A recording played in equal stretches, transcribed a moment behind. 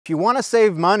If you want to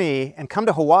save money and come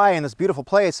to Hawaii in this beautiful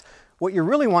place, what you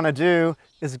really want to do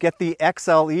is get the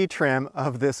XLE trim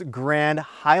of this Grand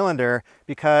Highlander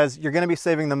because you're going to be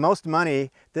saving the most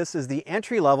money. This is the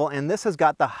entry level and this has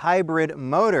got the hybrid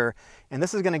motor, and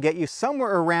this is going to get you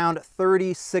somewhere around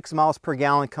 36 miles per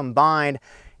gallon combined,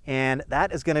 and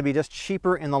that is going to be just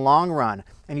cheaper in the long run.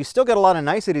 And you still get a lot of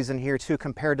niceties in here too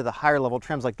compared to the higher level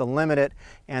trims like the Limited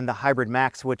and the Hybrid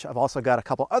Max, which I've also got a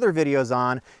couple other videos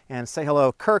on. And say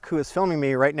hello Kirk, who is filming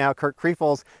me right now, Kirk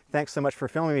Kriefels. Thanks so much for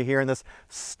filming me here in this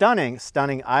stunning,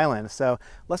 stunning island. So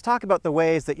let's talk about the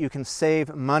ways that you can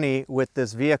save money with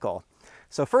this vehicle.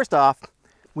 So first off,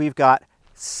 we've got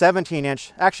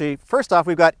 17-inch, actually first off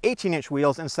we've got 18-inch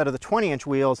wheels instead of the 20-inch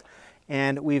wheels,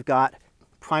 and we've got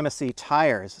Primacy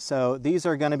tires. So these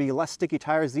are going to be less sticky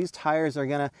tires. These tires are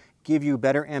going to give you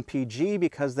better MPG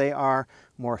because they are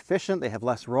more efficient, they have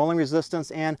less rolling resistance,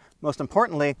 and most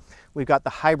importantly, we've got the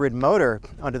hybrid motor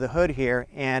under the hood here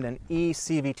and an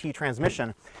eCVT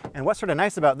transmission. And what's sort of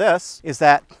nice about this is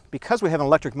that because we have an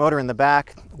electric motor in the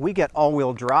back, we get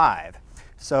all-wheel drive.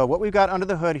 So what we've got under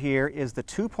the hood here is the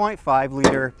 2.5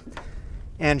 liter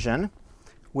engine,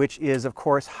 which is of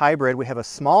course hybrid. We have a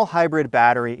small hybrid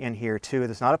battery in here too.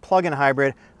 It's not a plug-in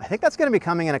hybrid. I think that's going to be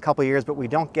coming in a couple of years, but we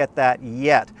don't get that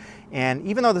yet. And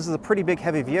even though this is a pretty big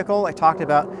heavy vehicle, I talked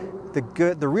about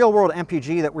the real world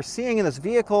MPG that we're seeing in this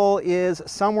vehicle is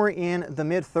somewhere in the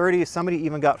mid 30s. Somebody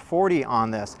even got 40 on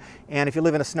this. And if you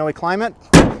live in a snowy climate,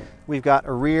 we've got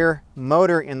a rear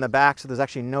motor in the back, so there's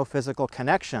actually no physical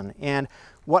connection. And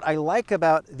what I like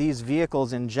about these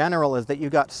vehicles in general is that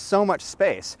you've got so much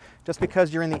space. Just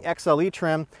because you're in the XLE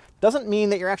trim doesn't mean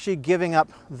that you're actually giving up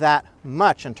that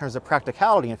much in terms of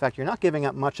practicality. In fact, you're not giving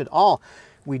up much at all.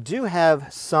 We do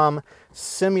have some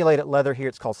simulated leather here.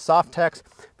 It's called Softex,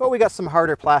 but we got some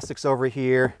harder plastics over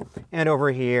here and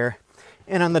over here.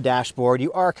 And on the dashboard,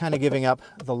 you are kind of giving up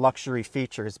the luxury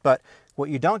features, but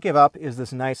what you don't give up is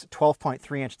this nice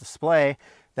 12.3-inch display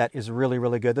that is really,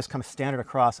 really good. This comes standard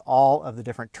across all of the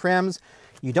different trims.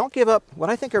 You don't give up what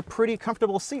I think are pretty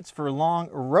comfortable seats for long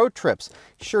road trips.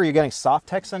 Sure, you're getting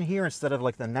Softex on here instead of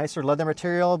like the nicer leather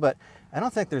material, but I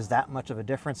don't think there's that much of a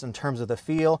difference in terms of the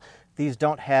feel. These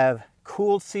don't have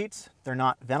cooled seats. They're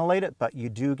not ventilated, but you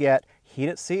do get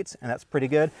heated seats, and that's pretty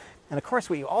good. And of course,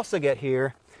 what you also get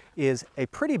here is a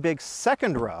pretty big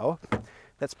second row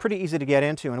that's pretty easy to get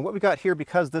into. And what we got here,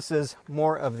 because this is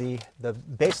more of the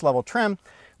base level trim,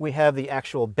 we have the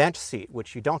actual bench seat,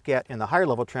 which you don't get in the higher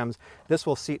level trims. This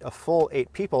will seat a full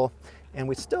 8 people, and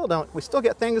we still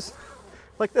get things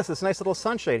like this nice little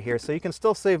sunshade here, so you can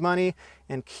still save money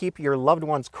and keep your loved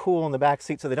ones cool in the back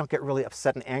seat so they don't get really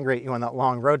upset and angry at you on that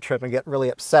long road trip and get really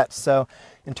upset. So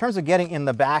in terms of getting in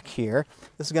the back here,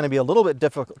 this is going to be a little bit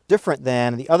different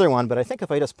than the other one, but I think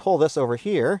if I just pull this over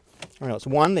here, or no, it's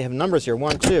one, they have numbers here,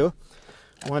 1, 2,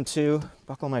 1, 2,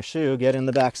 buckle my shoe, get in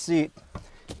the back seat.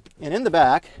 And in the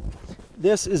back,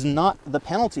 this is not the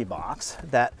penalty box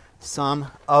that some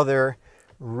other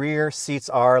rear seats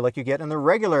are like you get in the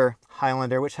regular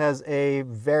Highlander, which has a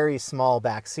very small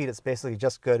back seat. It's basically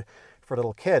just good for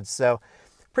little kids. So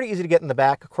pretty easy to get in the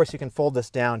back. Of course, you can fold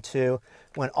this down too.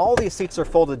 When all these seats are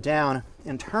folded down,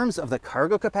 in terms of the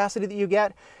cargo capacity that you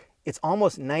get, it's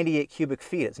almost 98 cubic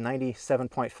feet. It's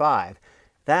 97.5.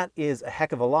 That is a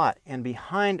heck of a lot. And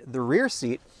behind the rear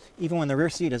seat, even when the rear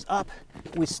seat is up,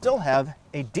 we still have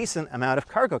a decent amount of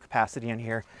cargo capacity in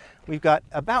here. We've got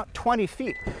about 20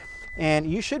 feet.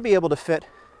 And you should be able to fit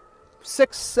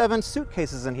 6, 7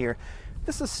 suitcases in here.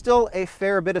 This is still a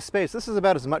fair bit of space. This is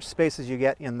about as much space as you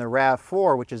get in the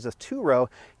RAV4, which is a 2-row.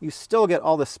 You still get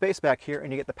all this space back here,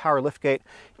 and you get the power liftgate,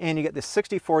 and you get the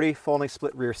 60/40 folding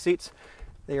split rear seats.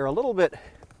 They are a little bit,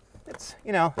 it's,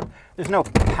 you know, there's no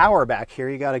power back here.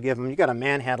 You got to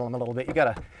manhandle them a little bit. You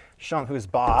got to show them who's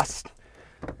boss.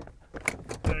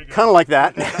 Kind of like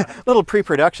that, little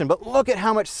pre-production, but look at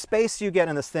how much space you get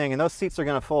in this thing, and those seats are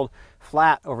going to fold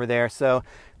flat over there. So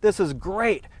this is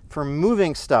great for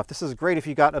moving stuff. This is great if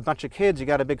you got a bunch of kids, you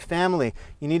got a big family,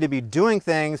 you need to be doing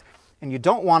things, and you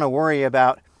don't want to worry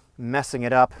about messing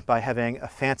it up by having a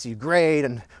fancy grade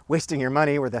and wasting your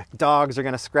money where the dogs are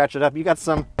going to scratch it up. You got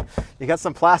some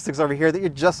plastics over here that you're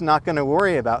just not going to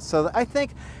worry about. So I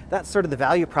think that's sort of the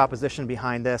value proposition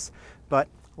behind this. But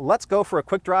let's go for a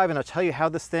quick drive and I'll tell you how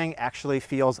this thing actually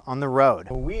feels on the road.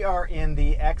 We are in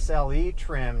the XLE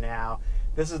trim now.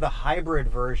 This is the hybrid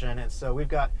version, and so we've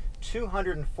got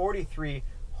 243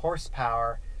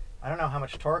 horsepower. I don't know how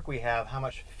much torque we have, how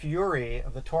much fury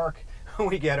of the torque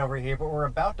we get over here, but we're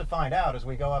about to find out as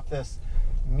we go up this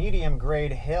medium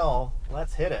grade hill.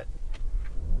 Let's hit it.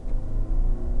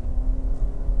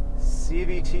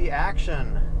 CVT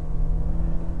action.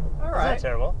 right? Not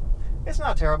terrible. It's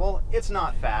not terrible. It's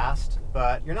not fast,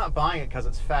 but you're not buying it because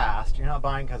it's fast. You're not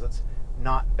buying because it's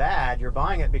not bad. You're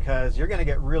buying it because you're going to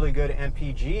get really good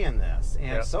MPG in this.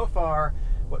 And so far,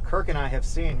 what Kirk and I have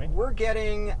seen, we're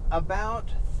getting about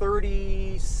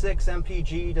 36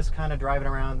 MPG just kind of driving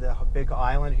around the big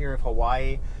island here of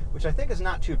Hawaii, which I think is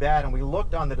not too bad. And we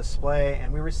looked on the display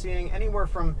and we were seeing anywhere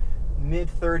from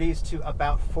mid-30s to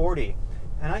about 40.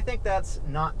 And I think that's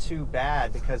not too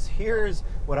bad, because here's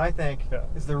what I think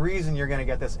is the reason you're going to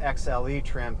get this XLE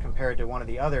trim compared to one of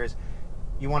the others.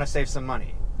 You want to save some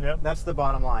money. That's the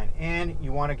bottom line. And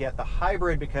you want to get the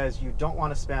hybrid because you don't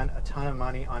want to spend a ton of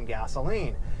money on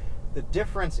gasoline. The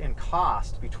difference in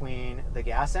cost between the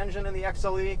gas engine and the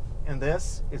XLE and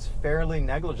this is fairly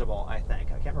negligible, I think.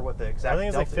 I can't remember what the exact I think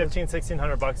it's like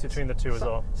 $1,500–1,600 between the two as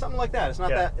well. Something like that. It's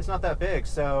not it's not that big.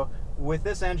 So with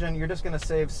this engine, you're just going to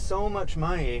save so much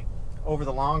money over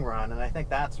the long run, and I think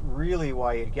that's really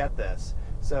why you'd get this.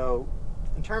 So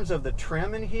in terms of the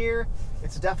trim in here,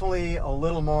 it's definitely a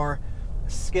little more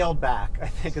scaled back, I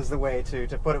think is the way to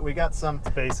put it. We got some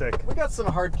basic. We got some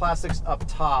hard plastics up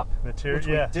top, which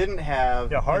we didn't have in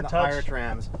the higher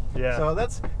trims. So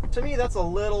that's, to me, that's a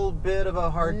little bit of a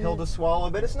hard pill to swallow,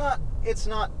 but it's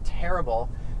not terrible.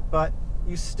 But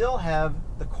you still have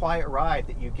the quiet ride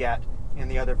that you get in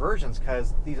the other versions,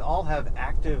 because these all have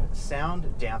active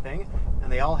sound damping and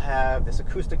they all have this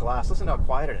acoustic glass. Listen to how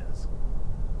quiet it is.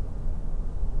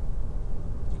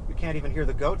 You can't even hear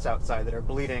the goats outside that are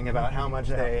bleating about how much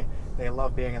they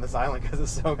love being in this island because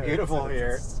it's so beautiful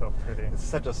here. It's so pretty. It's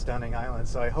such a stunning island.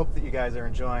 So I hope that you guys are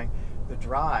enjoying the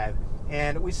drive.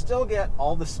 And we still get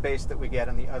all the space that we get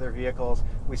in the other vehicles.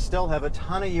 We still have a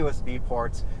ton of USB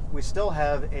ports. We still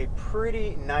have a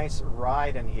pretty nice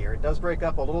ride in here. It does break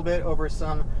up a little bit over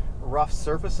some rough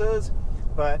surfaces,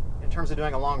 but in terms of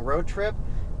doing a long road trip,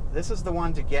 this is the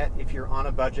one to get if you're on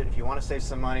a budget, if you want to save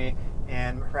some money,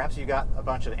 and perhaps you got a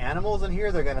bunch of animals in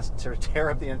here. They're going to tear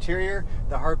up the interior.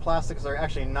 The hard plastics are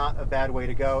actually not a bad way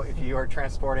to go if you are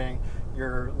transporting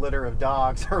your litter of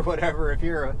dogs or whatever. If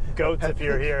you're goats, if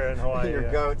you're here in Hawaii, your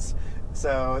goats.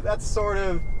 So that's sort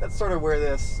of where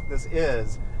this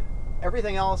is.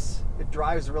 Everything else, it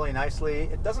drives really nicely.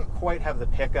 It doesn't quite have the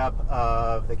pickup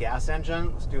of the gas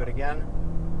engine. Let's do it again.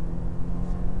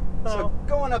 So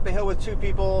going up a hill with two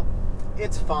people,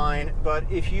 it's fine. But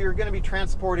if you're going to be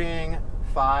transporting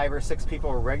 5 or 6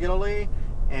 people regularly,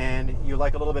 and you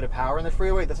like a little bit of power in the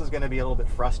freeway, this is going to be a little bit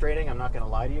frustrating. I'm not going to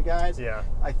lie to you guys.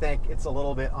 I think it's a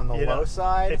little bit on the low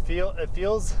side. It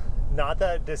feels not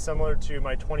that dissimilar to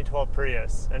my 2012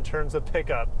 Prius in terms of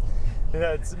pickup.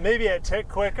 It's maybe a tick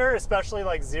quicker, especially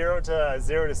like 0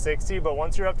 to 60, but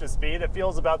once you're up to speed, it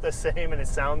feels about the same and it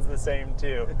sounds the same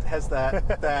too. It has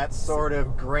that sort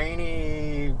of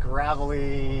grainy,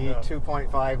 gravelly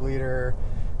 2.5 liter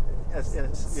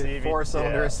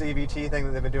four-cylinder CVT thing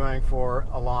that they've been doing for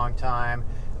a long time.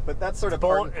 But that's sort of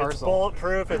part and parcel. It's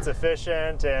bulletproof, it's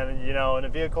efficient, and you know, in a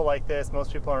vehicle like this,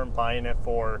 most people aren't buying it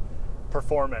for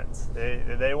performance.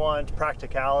 They want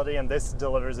practicality, and this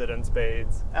delivers it in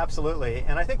spades. Absolutely,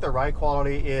 and I think the ride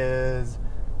quality is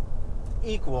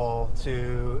equal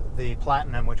to the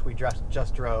Platinum, which we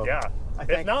just drove.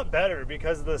 If not better,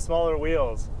 because of the smaller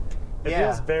wheels. It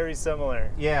feels very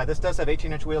similar. Yeah, this does have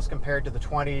 18-inch wheels compared to the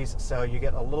 20s, so you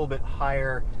get a little bit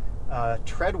higher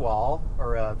tread wall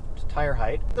or tire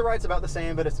height. The ride's about the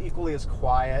same, but it's equally as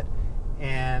quiet,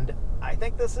 and I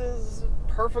think this is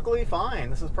perfectly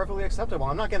fine. This is perfectly acceptable.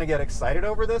 I'm not going to get excited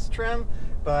over this trim,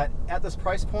 but at this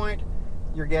price point,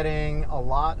 you're getting a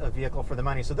lot of vehicle for the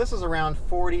money. So this is around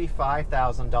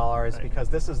 $45,000 because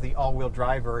this is the all-wheel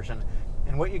drive version.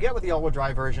 And what you get with the all-wheel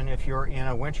drive version, if you're in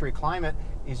a wintry climate,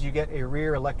 is you get a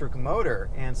rear electric motor.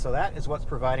 And so that is what's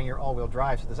providing your all-wheel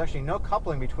drive. So there's actually no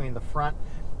coupling between the front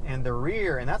and the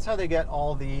rear. And that's how they get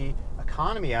all the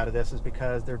economy out of this, is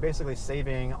because they're basically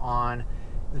saving on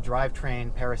the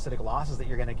drivetrain parasitic losses that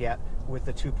you're going to get with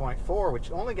the 2.4,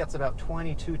 which only gets about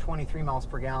 22, 23 miles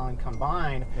per gallon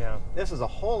combined. This is a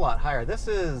whole lot higher. This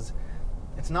is,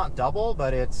 it's not double,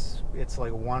 but it's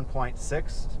like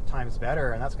 1.6 times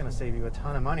better, and that's going to save you a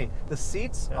ton of money. The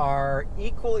seats are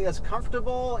equally as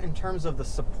comfortable in terms of the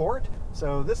support.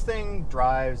 So this thing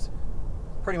drives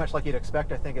pretty much like you'd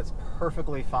expect. I think it's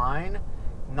perfectly fine.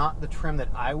 Not the trim that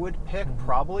I would pick.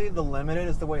 Probably the Limited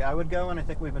is the way I would go, and I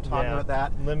think we've been talking about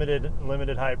that.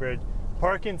 Limited hybrid.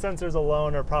 Parking sensors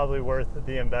alone are probably worth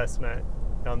the investment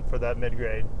for that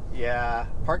mid-grade. Yeah,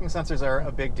 parking sensors are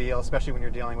a big deal, especially when you're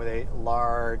dealing with a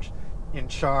large,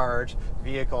 in-charge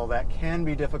vehicle that can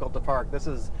be difficult to park. This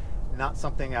is not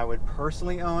something I would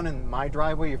personally own in my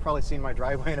driveway. You've probably seen my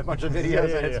driveway in a bunch of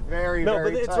videos, and it's very,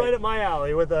 very it's tight. right up my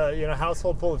alley with a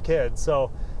household full of kids.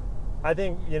 So I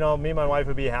think me and my wife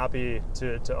would be happy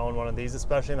to own one of these,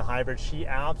 especially in the hybrid. She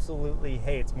absolutely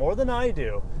hates, more than I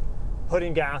do,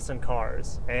 putting gas in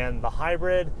cars. And the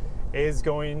hybrid is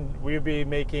we'd be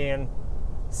making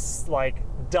like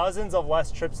dozens of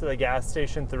less trips to the gas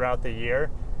station throughout the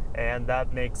year, and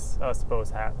that makes us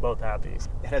both happy.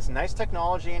 It has nice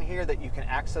technology in here that you can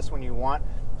access when you want,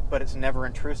 but it's never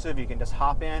intrusive. You can just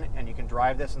hop in and you can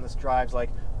drive this, and this drives like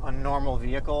a normal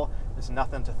vehicle. There's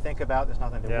nothing to think about. There's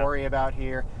nothing to worry about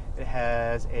here. It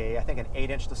has I think an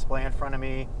 8-inch display in front of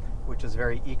me, which is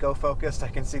very eco-focused. I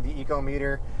can see the eco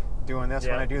meter doing this.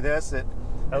 When I do this, it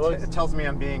tells me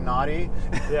I'm being naughty.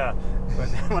 Yeah.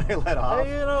 But then when I let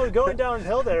off, going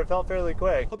downhill there, it felt fairly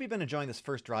quick. Hope you've been enjoying this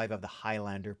first drive of the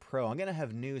Highlander Pro. I'm going to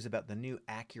have news about the new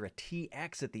Acura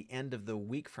TX at the end of the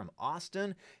week from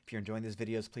Austin. If you're enjoying these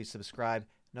videos, please subscribe.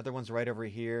 Another one's right over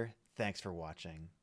here. Thanks for watching.